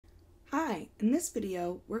Hi, in this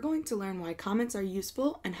video, we're going to learn why comments are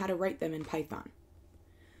useful and how to write them in Python.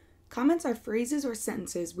 Comments are phrases or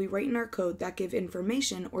sentences we write in our code that give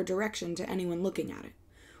information or direction to anyone looking at it.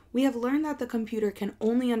 We have learned that the computer can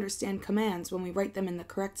only understand commands when we write them in the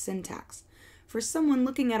correct syntax. For someone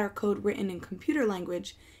looking at our code written in computer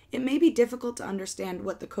language, it may be difficult to understand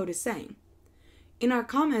what the code is saying. In our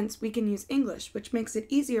comments, we can use English, which makes it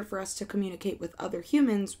easier for us to communicate with other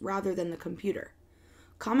humans rather than the computer.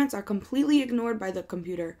 Comments are completely ignored by the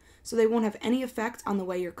computer, so they won't have any effect on the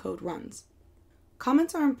way your code runs.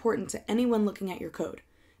 Comments are important to anyone looking at your code.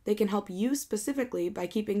 They can help you specifically by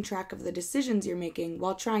keeping track of the decisions you're making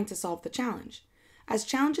while trying to solve the challenge. As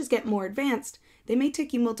challenges get more advanced, they may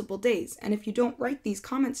take you multiple days, and if you don't write these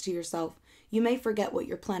comments to yourself, you may forget what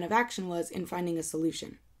your plan of action was in finding a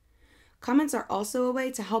solution. Comments are also a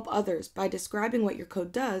way to help others by describing what your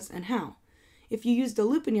code does and how. If you used a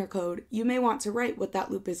loop in your code, you may want to write what that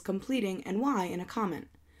loop is completing and why in a comment.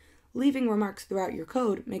 Leaving remarks throughout your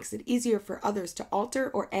code makes it easier for others to alter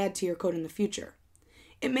or add to your code in the future.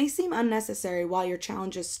 It may seem unnecessary while your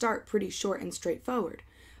challenges start pretty short and straightforward,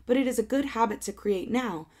 but it is a good habit to create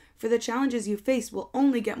now, for the challenges you face will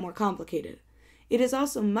only get more complicated. It is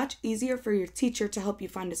also much easier for your teacher to help you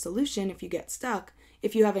find a solution if you get stuck,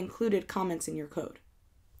 if you have included comments in your code.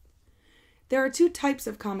 There are two types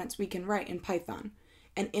of comments we can write in Python,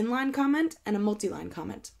 an inline comment and a multi-line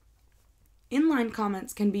comment. Inline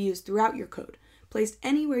comments can be used throughout your code, placed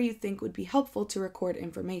anywhere you think would be helpful to record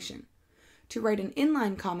information. To write an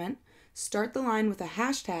inline comment, start the line with a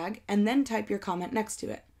hashtag and then type your comment next to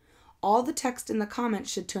it. All the text in the comment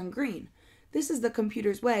should turn green. This is the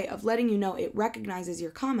computer's way of letting you know it recognizes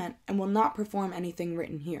your comment and will not perform anything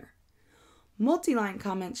written here. Multi-line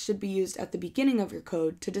comments should be used at the beginning of your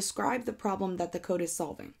code to describe the problem that the code is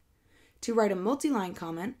solving. To write a multi-line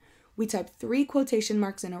comment, we type 3 quotation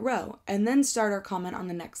marks in a row and then start our comment on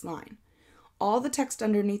the next line. All the text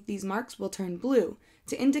underneath these marks will turn blue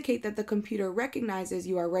to indicate that the computer recognizes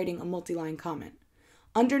you are writing a multi-line comment.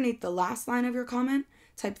 Underneath the last line of your comment,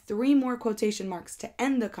 type 3 more quotation marks to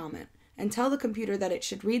end the comment and tell the computer that it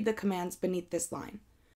should read the commands beneath this line.